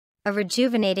a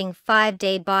rejuvenating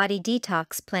 5-day body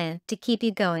detox plan to keep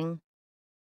you going.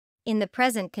 In the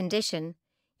present condition,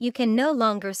 you can no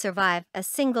longer survive a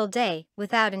single day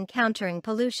without encountering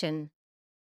pollution.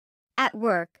 At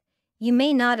work, you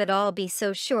may not at all be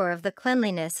so sure of the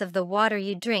cleanliness of the water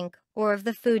you drink or of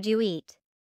the food you eat.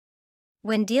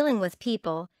 When dealing with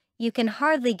people, you can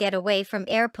hardly get away from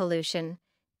air pollution,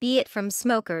 be it from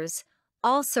smokers,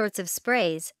 all sorts of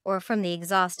sprays, or from the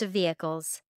exhaust of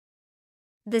vehicles.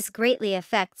 This greatly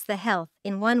affects the health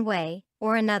in one way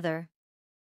or another.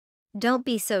 Don't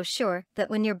be so sure that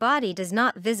when your body does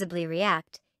not visibly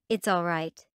react, it's all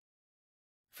right.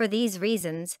 For these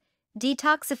reasons,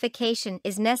 detoxification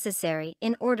is necessary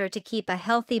in order to keep a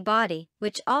healthy body,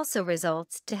 which also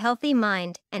results to healthy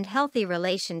mind and healthy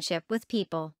relationship with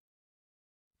people.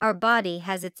 Our body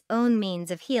has its own means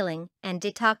of healing and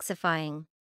detoxifying.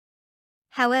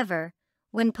 However,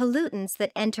 when pollutants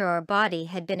that enter our body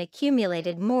had been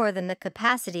accumulated more than the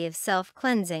capacity of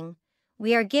self-cleansing,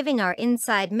 we are giving our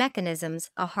inside mechanisms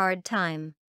a hard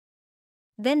time.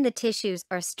 Then the tissues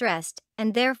are stressed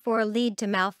and therefore lead to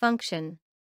malfunction.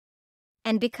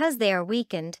 And because they are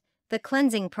weakened, the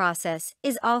cleansing process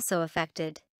is also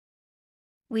affected.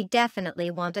 We definitely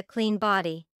want a clean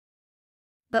body.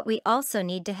 But we also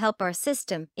need to help our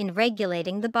system in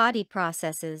regulating the body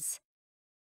processes.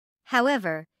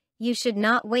 However, you should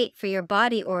not wait for your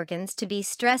body organs to be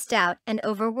stressed out and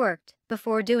overworked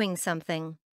before doing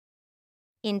something.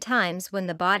 In times when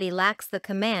the body lacks the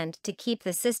command to keep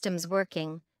the systems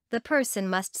working, the person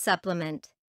must supplement.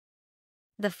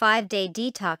 The 5-day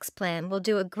detox plan will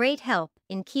do a great help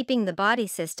in keeping the body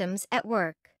systems at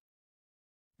work.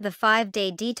 The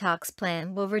 5-day detox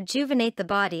plan will rejuvenate the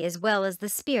body as well as the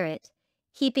spirit,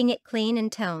 keeping it clean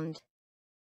and toned.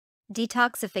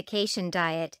 Detoxification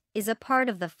diet is a part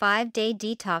of the 5-day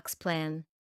detox plan.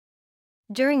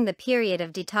 During the period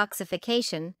of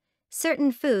detoxification,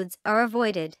 certain foods are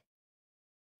avoided.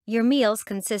 Your meals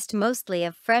consist mostly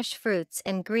of fresh fruits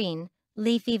and green,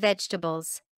 leafy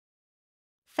vegetables.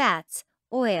 Fats,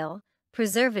 oil,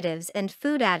 preservatives and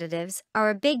food additives are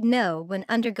a big no when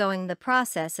undergoing the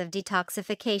process of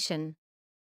detoxification.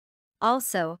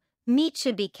 Also, meat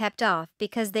should be kept off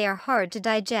because they are hard to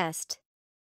digest.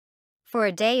 For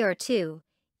a day or two,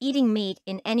 eating meat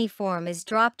in any form is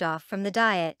dropped off from the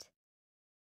diet.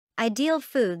 Ideal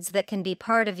foods that can be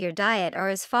part of your diet are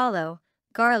as follow: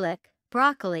 garlic,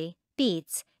 broccoli,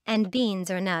 beets, and beans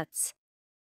or nuts.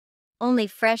 Only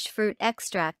fresh fruit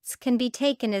extracts can be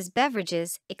taken as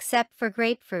beverages except for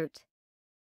grapefruit.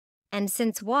 And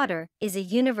since water is a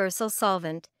universal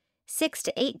solvent, 6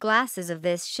 to 8 glasses of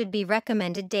this should be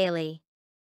recommended daily.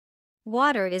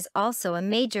 Water is also a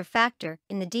major factor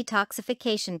in the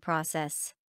detoxification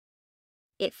process.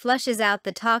 It flushes out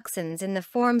the toxins in the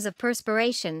forms of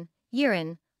perspiration,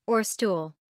 urine, or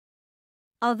stool.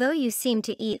 Although you seem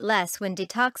to eat less when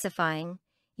detoxifying,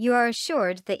 you are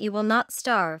assured that you will not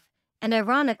starve, and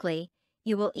ironically,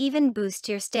 you will even boost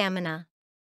your stamina.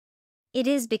 It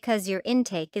is because your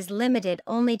intake is limited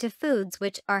only to foods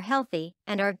which are healthy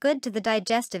and are good to the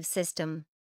digestive system.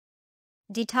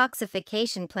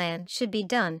 Detoxification plan should be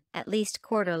done at least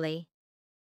quarterly.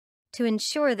 To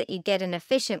ensure that you get an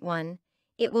efficient one,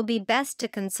 it will be best to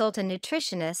consult a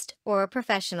nutritionist or a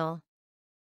professional.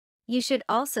 You should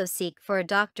also seek for a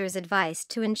doctor's advice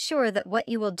to ensure that what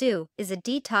you will do is a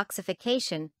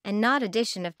detoxification and not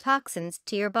addition of toxins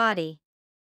to your body.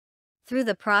 Through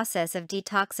the process of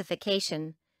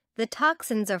detoxification, the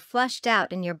toxins are flushed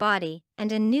out in your body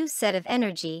and a new set of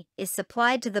energy is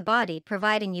supplied to the body,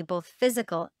 providing you both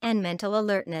physical and mental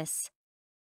alertness.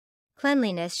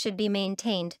 Cleanliness should be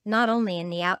maintained not only in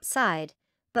the outside,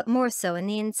 but more so in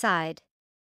the inside.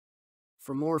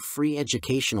 For more free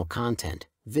educational content,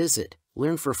 visit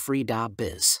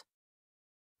learnforfree.biz.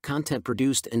 Content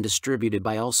produced and distributed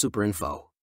by AllSuperInfo.